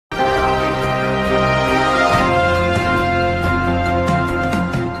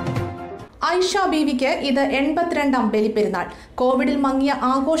ആയിഷ ബീവിക്ക് ഇത് 82ാം ബലിപ്പെരുന്നാൾ. കോവിഡിൽ മങ്ങിയ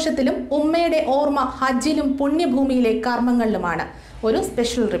ആഘോഷത്തിലും ഉമ്മയുടെ ഓർമ്മ ഹജ്ജിലും പുണ്യഭൂമിയിലെ കർമ്മങ്ങളിലുമാണ്. ഒരു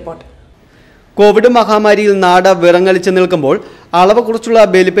സ്പെഷ്യൽ റിപ്പോർട്ട്. കോവിഡ് മഹാമാരിയിൽ നാട് വിറങ്ങലിച്ചു നിൽക്കുമ്പോൾ അളവ് കുറിച്ചുള്ള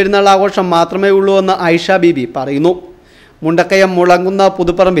ബലിപ്പെരുന്നാൾ ആഘോഷം മാത്രമേ ഉള്ളൂ എന്ന് ആയിഷ ബീവി പറയുന്നു. മുണ്ടക്കയം മുളങ്ങുന്ന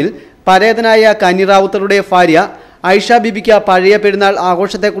പുതുപ്പറമ്പിൽ പരേതനായ കനിറാവുത്തറുടെ ഭാര്യ ആയിഷ ബീവിക്ക് പഴയ പെരുന്നാൾ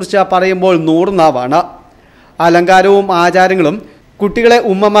ആഘോഷത്തെക്കുറിച്ച് പറയുമ്പോൾ 100 നാവാണ്. അലങ്കാരവും ആചാരങ്ങളും, കുട്ടികളെ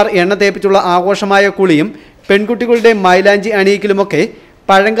ഉമ്മമാർ എണ്ണ തേപ്പിച്ചുള്ള ആഘോഷമായ കുളിയും പെൺകുട്ടികളുടെ മൈലാഞ്ചി അണിയിക്കലുമൊക്കെ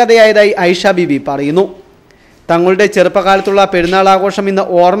പഴങ്കഥയായതായി ആയിഷ ബീവി പറയുന്നു. തങ്ങളുടെ ചെറുപ്പകാലത്തുള്ള പെരുന്നാൾ ആഘോഷം ഇന്ന്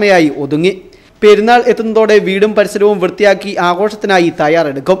ഓർമ്മയായി ഒതുങ്ങി. പെരുന്നാൾ എത്തുന്നതോടെ വീടും പരിസരവും വൃത്തിയാക്കി ആഘോഷത്തിനായി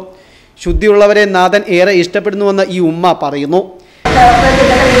തയ്യാറെടുക്കും. ശുദ്ധിയുള്ളവരെ നാഥൻ ഏറെ ഇഷ്ടപ്പെടുന്നുവെന്ന് ഈ ഉമ്മ പറയുന്നു.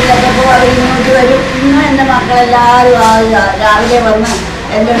 രാവിലെ വന്ന്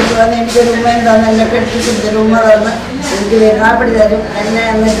എൻ്റെ അടുത്ത് വന്ന് എനിക്കൊരു ഉമ്മയും തന്ന് എന്നെ കെട്ടിച്ചൊരു ഉമ്മ തന്ന് എനിക്ക് പെരുന്നാൾപ്പടി തരും. എന്നെ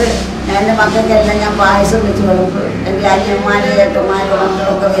എന്നിട്ട് എൻ്റെ മക്കൾക്കെല്ലാം ഞാൻ പായസം വെച്ച് കൊടുക്കും. എൻ്റെ അനിയന്മാരും ഏട്ടന്മാരും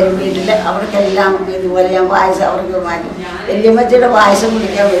മക്കളൊക്കെ വരും വീട്ടിൽ. അവർക്കെല്ലാം ഇതുപോലെ ഞാൻ പായസം അവർക്ക് മാറ്റും. വല്യമ്മച്ചിയുടെ പായസം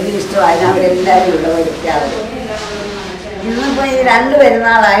കുടിക്കാൻ വലിയ ഇഷ്ടമായി. അവരെല്ലാവരും ഇവിടെ വരും രാവിലെ. ഇന്നിപ്പോൾ ഈ 2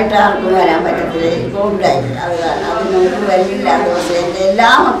 പെരുന്നാളായിട്ട് ആർക്കും വരാൻ പറ്റത്തില്ല. കോവിഡായിട്ട് അത് കാരണം അത് നമുക്ക് വരില്ല. ദിവസം എൻ്റെ എല്ലാ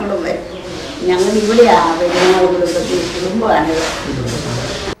മക്കളും വരും. ഞങ്ങൾ ഇവിടെയാണ് പെരുന്നാൾ കുടുംബമാണ്.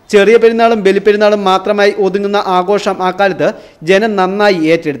 ചെറിയ പെരുന്നാളും ബലിപ്പെരുന്നാളും മാത്രമായി ഒതുങ്ങുന്ന ആഘോഷം അക്കാലത്ത് ജനം നന്നായി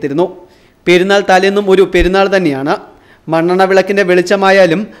ഏറ്റെടുത്തിരുന്നു. പെരുന്നാൾ തലേന്നും ഒരു പെരുന്നാൾ തന്നെയാണ്. മണ്ണെണ്ണ വിളക്കിന്റെ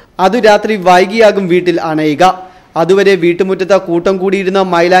വെളിച്ചമായാലും അതു രാത്രി വൈകിയാകും വീട്ടിൽ അണയുക. അതുവരെ വീട്ടുമുറ്റത്ത് കൂട്ടം കൂടിയിരുന്ന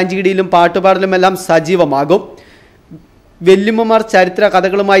മൈലാഞ്ചിയിടിയിലും പാട്ടുപാടലുമെല്ലാം സജീവമാകും. വെല്ലുമ്മമാർ ചരിത്ര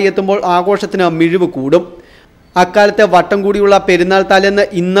കഥകളുമായി എത്തുമ്പോൾ ആഘോഷത്തിന് മിഴിവ് കൂടും. അക്കാലത്തെ വട്ടം കൂടിയുള്ള പെരുന്നാൾ തലേന്ന്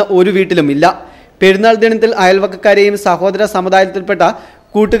ഇന്ന് ഒരു വീട്ടിലുമില്ല. പെരുന്നാൾ ദിനത്തിൽ അയൽവക്കക്കാരെയും സഹോദര സമുദായത്തിൽപ്പെട്ട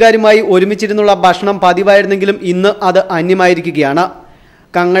കൂട്ടുകാരുമായി ഒരുമിച്ചിരുന്നുള്ള ഭക്ഷണം പതിവായിരുന്നെങ്കിലും ഇന്ന് അത് അന്യമായിരിക്കുകയാണ്.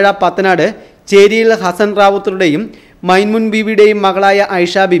 കങ്ങഴ പത്തനാട് ചേരിയിൽ ഹസൻ റാവുത്തറുടെയും മൈൻമുൻ ബീവിയുടെയും മകളായ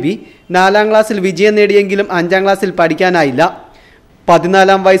ആയിഷ ബീവി 4ാം ക്ലാസ്സിൽ വിജയം നേടിയെങ്കിലും 5ാം ക്ലാസ്സിൽ പഠിക്കാനായില്ല.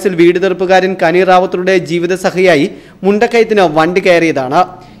 14ാം വയസ്സിൽ വീട് തീർപ്പുകാരൻ കനിറാവുത്തറുടെ ജീവിതസഖിയായി മുണ്ടക്കയത്തിന് വണ്ടി കയറിയതാണ്.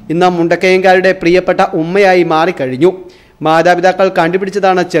 ഇന്ന് മുണ്ടക്കയംകാരുടെ പ്രിയപ്പെട്ട ഉമ്മയായി മാറിക്കഴിഞ്ഞു. മാതാപിതാക്കൾ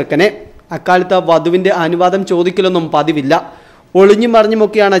കണ്ടുപിടിച്ചതാണ് ചെക്കനെ. അക്കാലത്ത് വധുവിൻ്റെ അനുവാദം ചോദിക്കലൊന്നും പതിവില്ല. ഒളിഞ്ഞും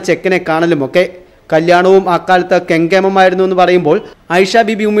മറിഞ്ഞുമൊക്കെയാണ് ചെക്കനെ കാണലുമൊക്കെ. കല്യാണവും അക്കാലത്ത് കെങ്കേമമായിരുന്നു എന്ന് പറയുമ്പോൾ ആയിഷ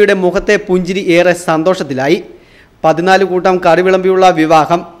ബീബി ഉമ്മയുടെ മുഖത്തെ പുഞ്ചിരി ഏറെ സന്തോഷത്തിലായി. 14 കൂട്ടം കറി വിളമ്പിയുള്ള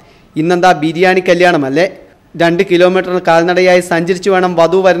വിവാഹം. ഇന്നെന്താ ബിരിയാണി കല്യാണമല്ലേ? 2 കിലോമീറ്റർ കാൽനടയായി സഞ്ചരിച്ചു വേണം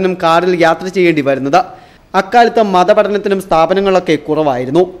വധുവരനും കാറിൽ യാത്ര ചെയ്യേണ്ടി വരുന്നത്. അക്കാലത്ത് മതപഠനത്തിനും സ്ഥാപനങ്ങളൊക്കെ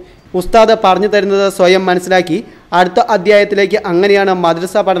കുറവായിരുന്നു. ഉസ്താദ് പറഞ്ഞു തരുന്നത് സ്വയം മനസ്സിലാക്കി അടുത്ത അധ്യായത്തിലേക്ക് അങ്ങനെയാണ്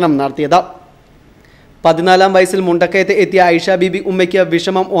മദ്രസ പഠനം നടത്തിയത്. 14ാം വയസ്സിൽ മുണ്ടക്കയത്ത് എത്തിയ ആയിഷ ബീബി ഉമ്മയ്ക്ക്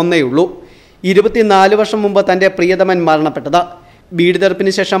വിഷമം ഒന്നേയുള്ളൂ. 24 വർഷം മുമ്പ് തൻ്റെ പ്രിയതമൻ മരണപ്പെട്ടത്. വീട്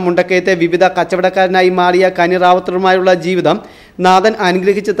തെറുപ്പിന് ശേഷം മുണ്ടക്കയത്തെ വിവിധ കച്ചവടക്കാരനായി മാറിയ കനിറാവുത്തറുമായുള്ള ജീവിതം നാഥൻ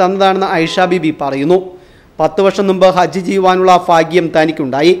അനുഗ്രഹിച്ച് തന്നതാണെന്ന് ആയിഷ ബീബി പറയുന്നു. 10 വർഷം മുമ്പ് ഹജ്ജ് ചെയ്യുവാനുള്ള ഭാഗ്യം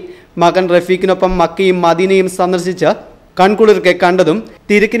തനിക്കുണ്ടായി. മകൻ റഫീഖിനൊപ്പം മക്കയും മദീനയും സന്ദർശിച്ച് കൺകുളിർക്കെ കണ്ടതും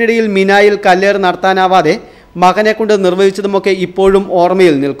തിരക്കിനിടയിൽ മിനായിൽ കല്ലേറ് നടത്താനാവാതെ മകനെ കൊണ്ട് നിർവഹിച്ചതുമൊക്കെ ഇപ്പോഴും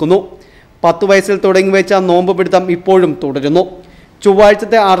ഓർമ്മയിൽ നിൽക്കുന്നു. 10 വയസ്സിൽ തുടങ്ങിവെച്ച നോമ്പ് പിടുത്തം ഇപ്പോഴും തുടരുന്നു.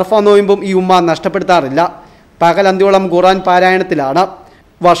 ചൊവ്വാഴ്ചത്തെ അറഫ നോയമ്പും ഈ ഉമ്മ നഷ്ടപ്പെടുത്താറില്ല. പകലന്ത്യോളം ഖുർആൻ പാരായണത്തിലാണ്.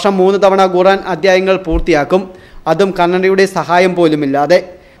 വർഷം 3 തവണ ഖുർആൻ അധ്യായങ്ങൾ പൂർത്തിയാക്കും. അതും കണ്ണടയുടെ സഹായം പോലുമില്ലാതെ.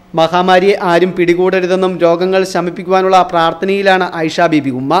 മഹാമാരിയെ ആരും പിടികൂടരുതെന്നും രോഗങ്ങൾ ശമിപ്പിക്കുവാനുള്ള പ്രാർത്ഥനയിലാണ് ആയിഷ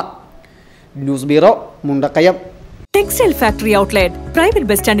ബീബി ഉമ്മ. News bureau, Mundakayam. Textile factory outlet private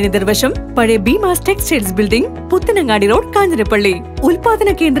bus സ്റ്റാൻഡിന് എതിർവശം പഴയ Beemas textiles building, Puthanangadi road, Kanjirappally. ഉൽപാദന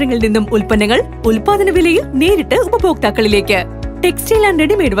കേന്ദ്രങ്ങളിൽ നിന്നും ഉൽപ്പന്നങ്ങൾ ഉൽപാദന വിലയിൽ നേരിട്ട് ഉപഭോക്താക്കളിലേക്ക്. ടെക്സ്റ്റൈൽ ആൻഡ്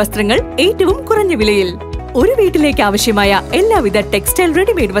റെഡിമെയ്ഡ് വസ്ത്രങ്ങൾ ഏറ്റവും കുറഞ്ഞ വിലയിൽ. ഒരു വീട്ടിലേക്ക് ആവശ്യമായ എല്ലാവിധ ടെക്സ്റ്റൈൽ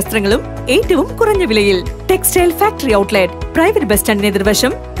റെഡിമെയ്ഡ് വസ്ത്രങ്ങളും ഏറ്റവും കുറഞ്ഞ വിലയിൽ. Textile factory outlet private bus സ്റ്റാൻഡിന്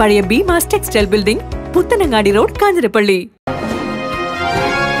എതിർവശം പഴയ Beemas textile building, Puthanangadi road, Kanjirappally.